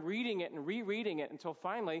spent time reading it and rereading it until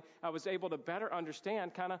finally I was able to better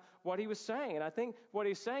understand kind of what he was saying. And I think what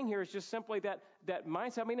he's saying here is just simply that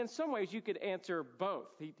mindset. I mean, in some ways you could answer both.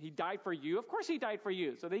 He died for you. Of course he died for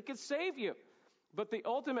you, so that he could save you. But the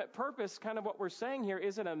ultimate purpose, kind of what we're saying here,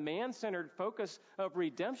 isn't a man-centered focus of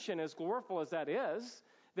redemption, as glorious as that is.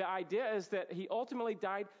 The idea is that he ultimately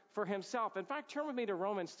died for himself. In fact, turn with me to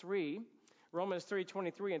Romans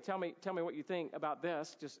 3:23, and tell me what you think about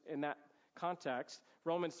this, just in that context.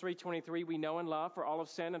 Romans 3:23, we know and love, for all have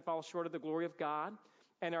sinned and fall short of the glory of God,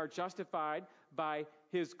 and are justified by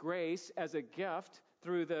his grace as a gift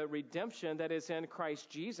through the redemption that is in Christ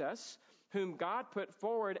Jesus, whom God put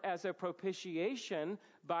forward as a propitiation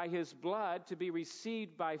by his blood to be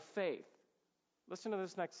received by faith. Listen to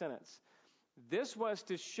this next sentence. This was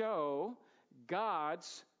to show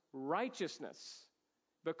God's righteousness,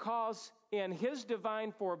 because in his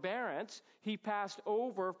divine forbearance, he passed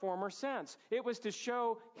over former sins. It was to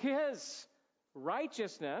show his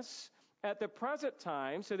righteousness at the present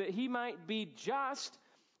time so that he might be just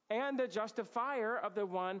and the justifier of the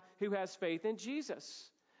one who has faith in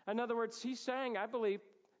Jesus. In other words, he's saying, I believe,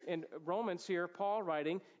 in Romans here, Paul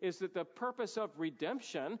writing, is that the purpose of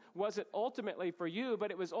redemption wasn't ultimately for you, but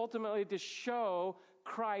it was ultimately to show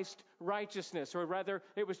Christ's righteousness, or rather,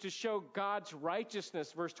 it was to show God's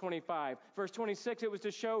righteousness, verse 25. Verse 26, it was to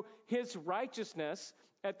show his righteousness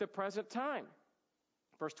at the present time.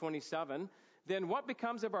 Verse 27, then what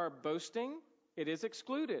becomes of our boasting? It is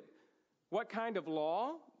excluded. What kind of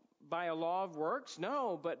law? By a law of works?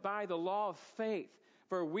 No, but by the law of faith.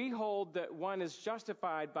 For we hold that one is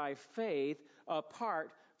justified by faith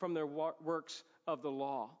apart from the works of the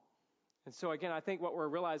law. And so again, I think what we're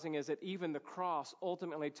realizing is that even the cross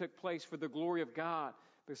ultimately took place for the glory of God.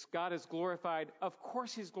 Because God is glorified. Of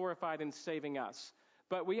course he's glorified in saving us.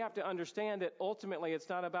 But we have to understand that ultimately it's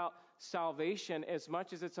not about salvation as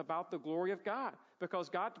much as it's about the glory of God. Because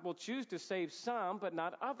God will choose to save some, but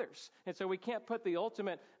not others. And so we can't put the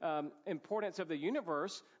ultimate importance of the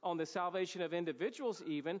universe on the salvation of individuals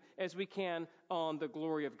even as we can on the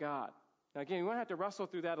glory of God. Now again, we might have to wrestle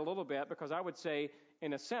through that a little bit, because I would say,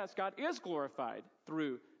 in a sense, God is glorified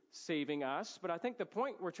through saving us. But I think the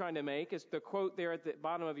point we're trying to make is the quote there at the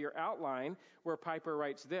bottom of your outline, where Piper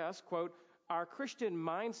writes this, quote, our Christian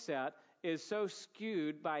mindset is so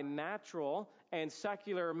skewed by natural and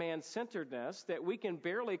secular man-centeredness that we can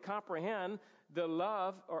barely comprehend the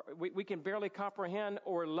love, or we can barely comprehend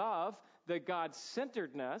or love the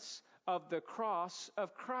God-centeredness of the cross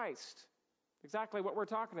of Christ. Exactly what we're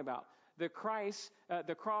talking about. The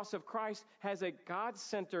cross of Christ has a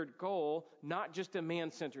God-centered goal, not just a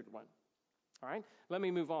man-centered one. All right, let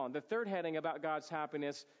me move on. The third heading about God's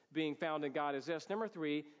happiness being found in God is this. Number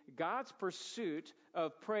 3, God's pursuit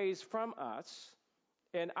of praise from us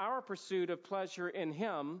and our pursuit of pleasure in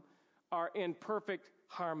him are in perfect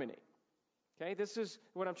harmony. Okay, this is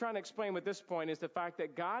what I'm trying to explain with this point, is the fact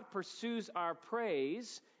that God pursues our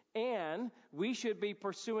praise, and we should be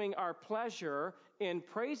pursuing our pleasure in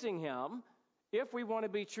praising him if we want to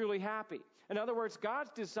be truly happy. In other words,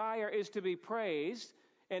 God's desire is to be praised,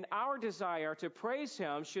 and our desire to praise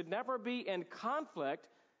him should never be in conflict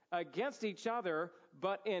against each other,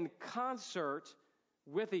 but in concert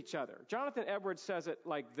with each other. Jonathan Edwards says it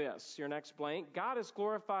like this, your next blank. God is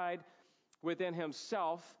glorified within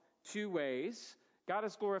himself two ways. God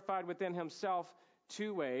is glorified within himself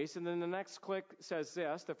two ways. And then the next click says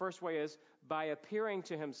this. The first way is by appearing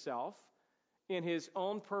to himself in his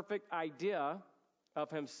own perfect idea of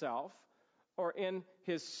himself, or in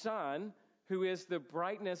his Son, who is the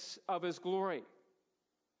brightness of his glory.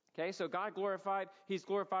 Okay, so God glorified, he's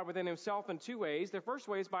glorified within himself in two ways. The first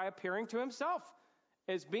way is by appearing to himself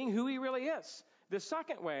as being who he really is. The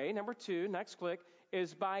second way, number two, next click,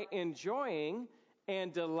 is by enjoying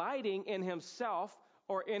and delighting in himself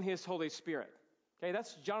or in his Holy Spirit. Okay,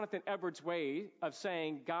 that's Jonathan Edwards' way of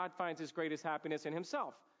saying God finds his greatest happiness in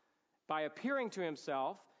himself, by appearing to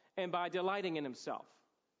himself and by delighting in himself.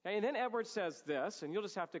 Okay, and then Edwards says this, and you'll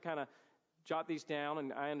just have to kind of jot these down,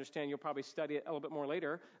 and I understand you'll probably study it a little bit more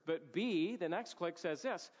later. But B, the next click says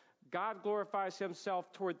this: God glorifies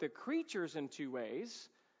himself toward the creatures in two ways.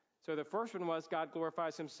 So the first one was God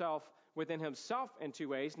glorifies himself within himself in two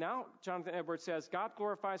ways. Now Jonathan Edwards says God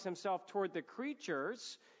glorifies himself toward the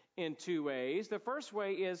creatures in two ways. The first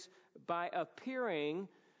way is by appearing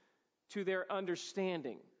to their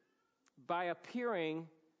understanding. By appearing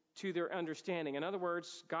to their understanding. In other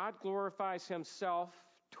words, God glorifies himself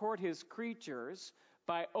toward his creatures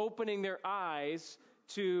by opening their eyes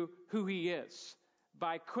to who he is,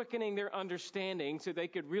 by quickening their understanding so they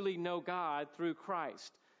could really know God through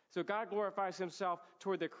Christ. So God glorifies himself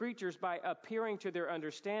toward the creatures by appearing to their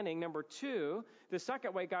understanding. Number two, the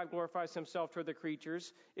second way God glorifies himself toward the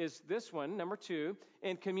creatures is this one, number two,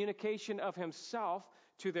 in communication of himself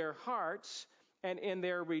to their hearts and in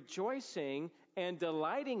their rejoicing and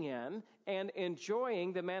delighting in and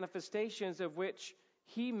enjoying the manifestations of which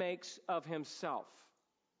he makes of himself.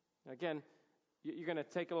 Again, you're going to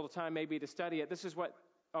take a little time maybe to study it. This is what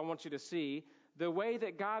I want you to see. The way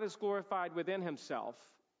that God is glorified within himself,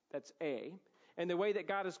 that's A, and the way that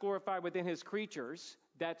God is glorified within his creatures,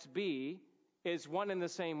 that's B, is one and the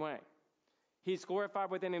same way. He's glorified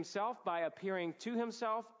within himself by appearing to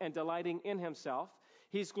himself and delighting in himself.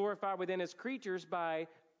 He's glorified within his creatures by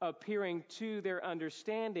appearing to their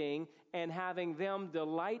understanding and having them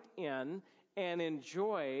delight in and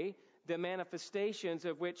enjoy the manifestations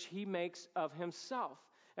of which he makes of himself.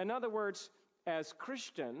 In other words, as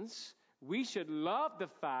Christians, we should love the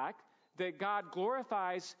fact that God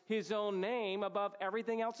glorifies his own name above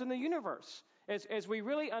everything else in the universe. As we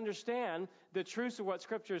really understand the truths of what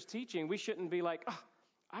Scripture is teaching, we shouldn't be like, oh,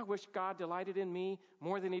 I wish God delighted in me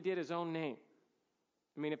more than he did his own name.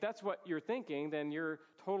 I mean, if that's what you're thinking, then you're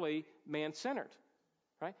totally man-centered,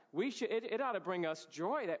 right? It ought to bring us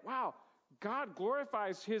joy that, wow, God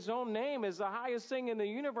glorifies his own name as the highest thing in the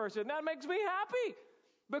universe, and that makes me happy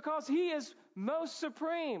because he is most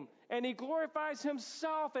supreme, and he glorifies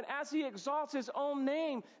himself, and as he exalts his own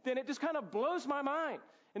name, then it just kind of blows my mind,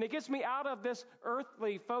 and it gets me out of this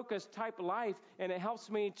earthly focused type life, and it helps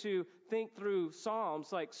me to think through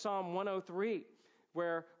Psalms like Psalm 103,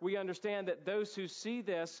 where we understand that those who see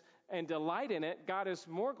this and delight in it, God is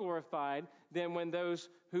more glorified than when those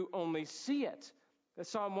who only see it.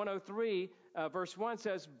 Psalm 103, verse 1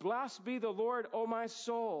 says, Blessed be the Lord, O my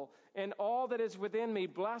soul, and all that is within me.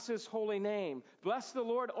 Bless his holy name. Bless the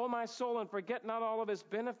Lord, O my soul, and forget not all of his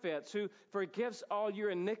benefits, who forgives all your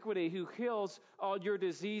iniquity, who heals all your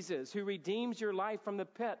diseases, who redeems your life from the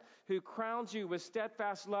pit, who crowns you with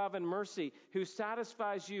steadfast love and mercy, who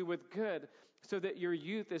satisfies you with good, so that your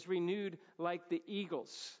youth is renewed like the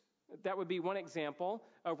eagles. That would be one example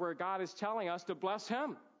of where God is telling us to bless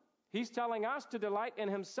him. He's telling us to delight in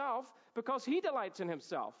himself because he delights in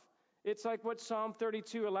himself. It's like what Psalm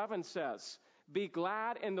 32:11 says. Be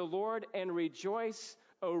glad in the Lord and rejoice,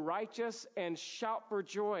 O righteous, and shout for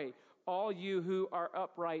joy, all you who are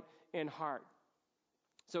upright in heart.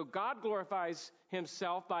 So God glorifies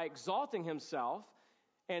himself by exalting himself.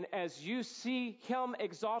 And as you see him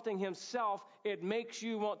exalting himself, it makes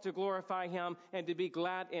you want to glorify him and to be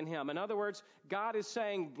glad in him. In other words, God is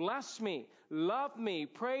saying, bless me, love me,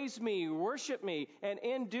 praise me, worship me. And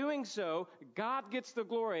in doing so, God gets the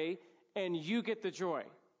glory and you get the joy.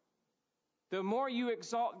 The more you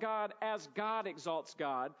exalt God as God exalts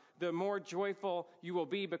God, the more joyful you will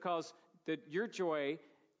be because your joy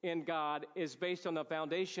in God is based on the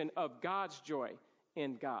foundation of God's joy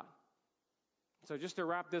in God. So just to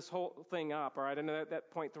wrap this whole thing up, all right, I know that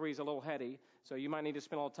point 3 is a little heady, so you might need to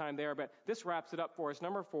spend a little time there, but this wraps it up for us.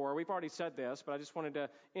 Number 4, we've already said this, but I just wanted to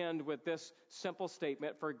end with this simple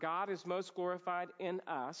statement. For God is most glorified in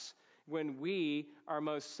us when we are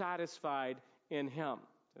most satisfied in him.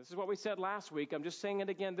 This is what we said last week. I'm just saying it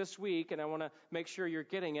again this week, and I want to make sure you're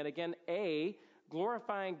getting it. Again, A,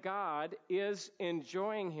 glorifying God is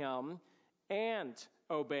enjoying Him and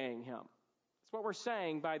obeying Him. That's what we're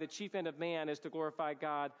saying by the chief end of man is to glorify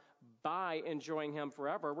God by enjoying Him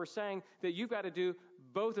forever. We're saying that you've got to do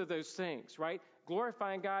both of those things, right?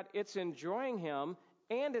 Glorifying God, it's enjoying Him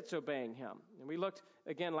and it's obeying Him. And we looked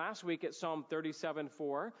again last week at Psalm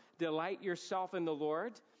 37:4. Delight yourself in the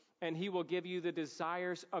Lord, and He will give you the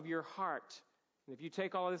desires of your heart. And if you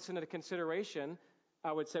take all of this into consideration,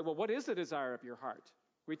 I would say, well, what is the desire of your heart?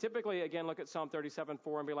 We typically, again, look at Psalm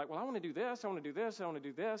 37:4 and be like, well, I want to do this, I want to do this, I want to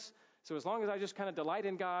do this. So as long as I just kind of delight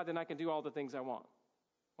in God, then I can do all the things I want.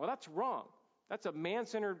 Well, that's wrong. That's a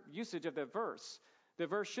man-centered usage of the verse. The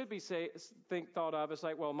verse should be thought of as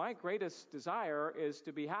like, well, my greatest desire is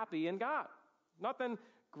to be happy in God. Nothing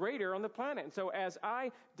greater on the planet. And so as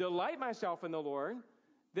I delight myself in the Lord,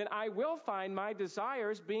 then I will find my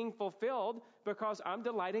desires being fulfilled because I'm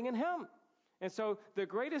delighting in Him. And so the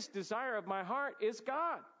greatest desire of my heart is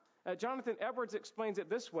God. Jonathan Edwards explains it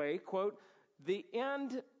this way, quote, the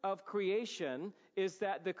end of creation is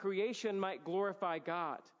that the creation might glorify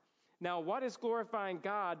God. Now, what is glorifying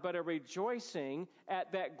God but a rejoicing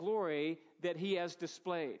at that glory that He has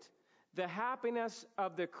displayed? The happiness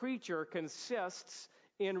of the creature consists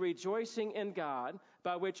in rejoicing in God,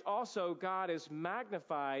 by which also God is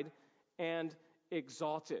magnified and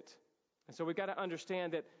exalted. And so we've got to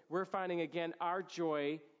understand that we're finding, again, our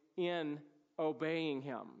joy in obeying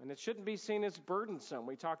Him. And it shouldn't be seen as burdensome.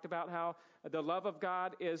 We talked about how the love of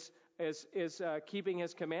God is keeping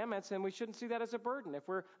His commandments, and we shouldn't see that as a burden. If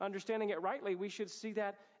we're understanding it rightly, we should see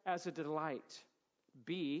that as a delight.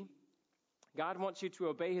 B, God wants you to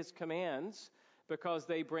obey His commands because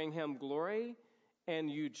they bring Him glory and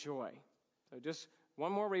you joy. So just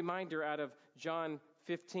one more reminder out of John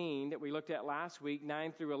 15 that we looked at last week,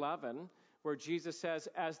 9 through 11, where Jesus says,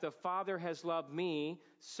 as the Father has loved me,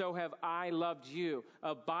 so have I loved you.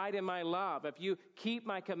 Abide in my love. If you keep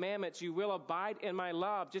my commandments, you will abide in my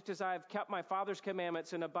love, just as I have kept my Father's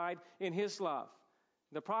commandments and abide in His love.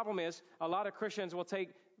 The problem is, a lot of Christians will take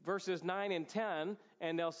verses 9 and 10,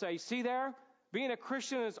 and they'll say, see there? Being a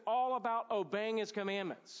Christian is all about obeying His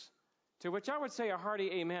commandments. To which I would say a hearty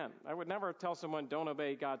amen. I would never tell someone, don't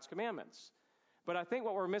obey God's commandments. But I think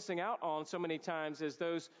what we're missing out on so many times is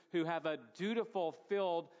those who have a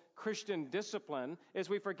dutiful-filled Christian discipline is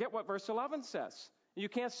we forget what verse 11 says. You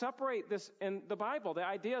can't separate this in the Bible. The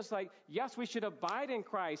idea is like, yes, we should abide in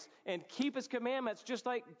Christ and keep His commandments just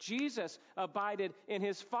like Jesus abided in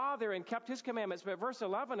His Father and kept His commandments. But verse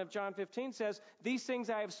 11 of John 15 says, these things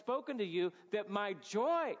I have spoken to you that my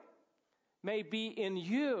joy may be in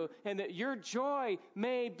you and that your joy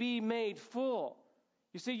may be made full.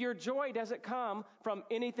 You see, your joy doesn't come from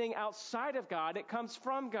anything outside of God. It comes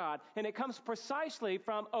from God, and it comes precisely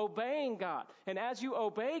from obeying God. And as you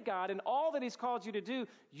obey God and all that He's called you to do,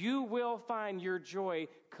 you will find your joy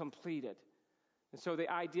completed. And so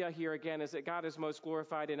the idea here again is that God is most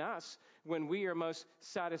glorified in us when we are most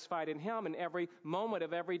satisfied in Him in every moment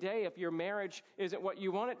of every day. If your marriage isn't what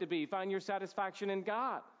you want it to be, find your satisfaction in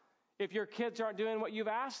God. If your kids aren't doing what you've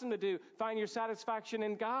asked them to do, find your satisfaction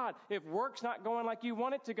in God. If work's not going like you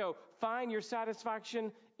want it to go, find your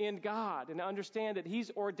satisfaction in God. And understand that He's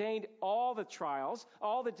ordained all the trials,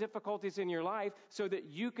 all the difficulties in your life so that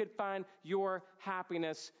you could find your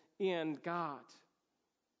happiness in God.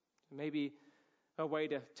 Maybe a way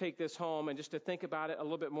to take this home and just to think about it a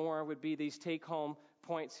little bit more would be these take-home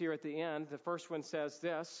points here at the end. The first one says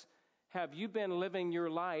this: have you been living your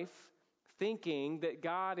life thinking that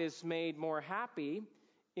God is made more happy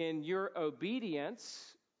in your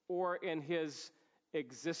obedience or in His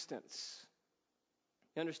existence?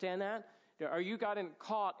 You understand that? Are you gotten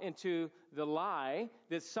caught into the lie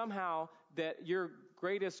that somehow that your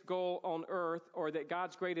greatest goal on earth or that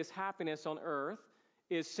God's greatest happiness on earth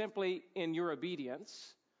is simply in your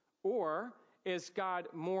obedience? Or is God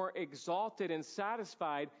more exalted and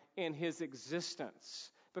satisfied in His existence?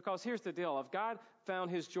 Because here's the deal. If God found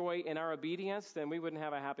His joy in our obedience, then we wouldn't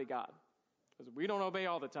have a happy God. Because we don't obey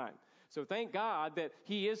all the time. So thank God that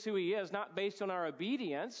He is who He is, not based on our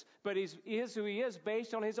obedience, but He is who He is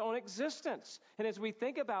based on His own existence. And as we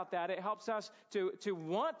think about that, it helps us to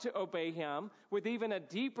want to obey Him with even a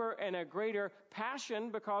deeper and a greater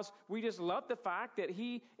passion because we just love the fact that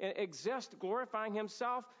He exists glorifying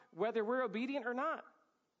Himself whether we're obedient or not.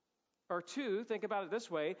 Or two, think about it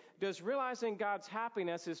this way: does realizing God's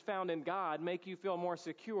happiness is found in God make you feel more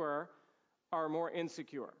secure or more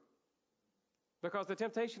insecure? Because the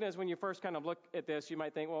temptation is when you first kind of look at this, you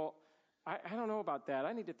might think, well, I don't know about that.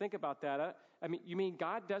 I need to think about that. I mean, you mean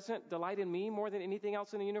God doesn't delight in me more than anything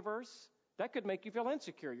else in the universe? That could make you feel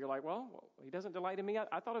insecure. You're like, well, He doesn't delight in me.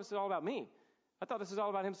 I thought it was all about me. I thought this is all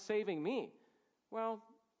about him saving me. Well,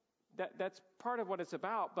 that's part of what it's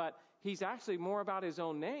about, but he's actually more about his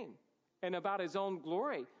own name and about his own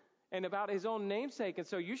glory and about his own namesake. And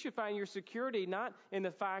so you should find your security not in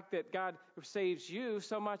the fact that God saves you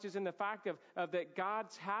so much as in the fact of that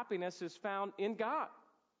God's happiness is found in God.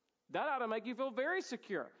 That ought to make you feel very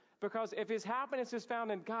secure, because if his happiness is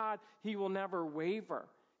found in God, he will never waver.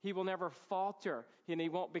 He will never falter, and he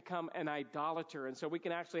won't become an idolater. And so we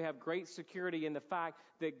can actually have great security in the fact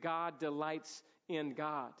that God delights in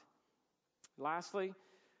God. Lastly,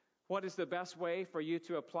 what is the best way for you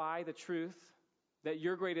to apply the truth that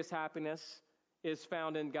your greatest happiness is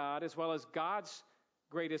found in God, as well as God's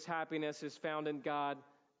greatest happiness is found in God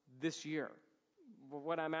this year?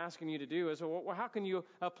 What I'm asking you to do is, well, how can you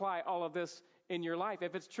apply all of this in your life?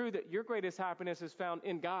 If it's true that your greatest happiness is found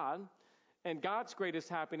in God, and God's greatest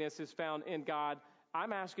happiness is found in God,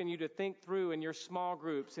 I'm asking you to think through in your small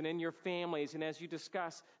groups and in your families, and as you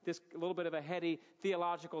discuss this little bit of a heady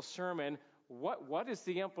theological sermon, what is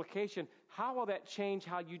the implication? How will that change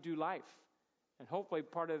how you do life? And hopefully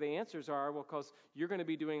part of the answers are, well, because you're going to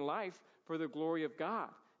be doing life for the glory of God,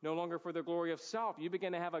 no longer for the glory of self. You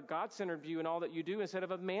begin to have a God-centered view in all that you do instead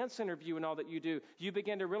of a man-centered view in all that you do. You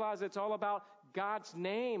begin to realize it's all about God's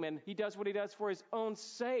name, and he does what he does for his own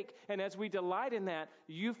sake. And as we delight in that,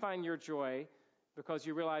 you find your joy because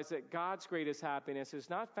you realize that God's greatest happiness is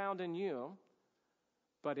not found in you,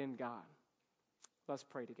 but in God. Let's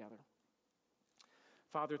pray together.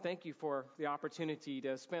 Father, thank you for the opportunity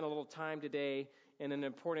to spend a little time today in an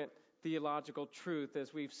important theological truth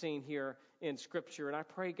as we've seen here in Scripture. And I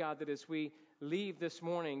pray, God, that as we leave this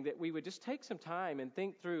morning, that we would just take some time and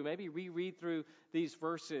think through, maybe reread through these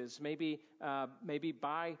verses, maybe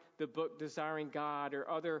buy the book Desiring God or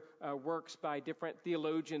other works by different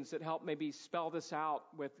theologians that help maybe spell this out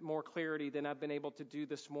with more clarity than I've been able to do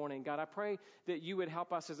this morning. God, I pray that you would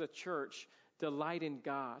help us as a church delight in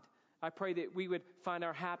God. I pray that we would find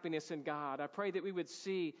our happiness in God. I pray that we would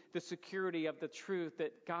see the security of the truth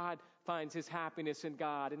that God finds his happiness in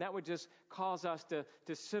God. And that would just cause us to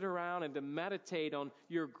sit around and to meditate on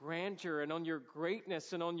your grandeur and on your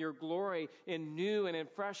greatness and on your glory in new and in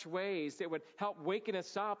fresh ways that would help waken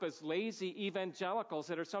us up as lazy evangelicals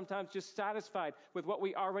that are sometimes just satisfied with what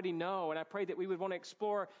we already know. And I pray that we would want to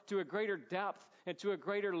explore to a greater depth and to a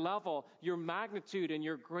greater level your magnitude and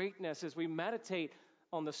your greatness as we meditate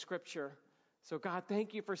on the Scripture. So God,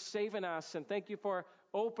 thank you for saving us, and thank you for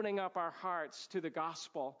opening up our hearts to the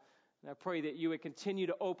gospel. And I pray that you would continue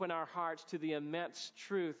to open our hearts to the immense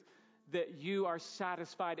truth that you are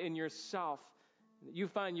satisfied in yourself, that you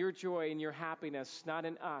find your joy and your happiness not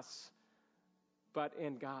in us, but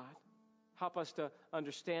in God. Help us to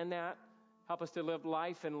understand that. Help us to live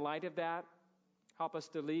life in light of that. Help us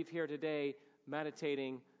to leave here today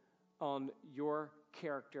meditating on your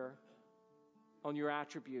character, on your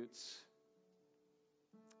attributes,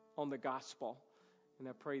 on the gospel. And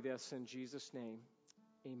I pray this in Jesus' name.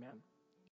 Amen.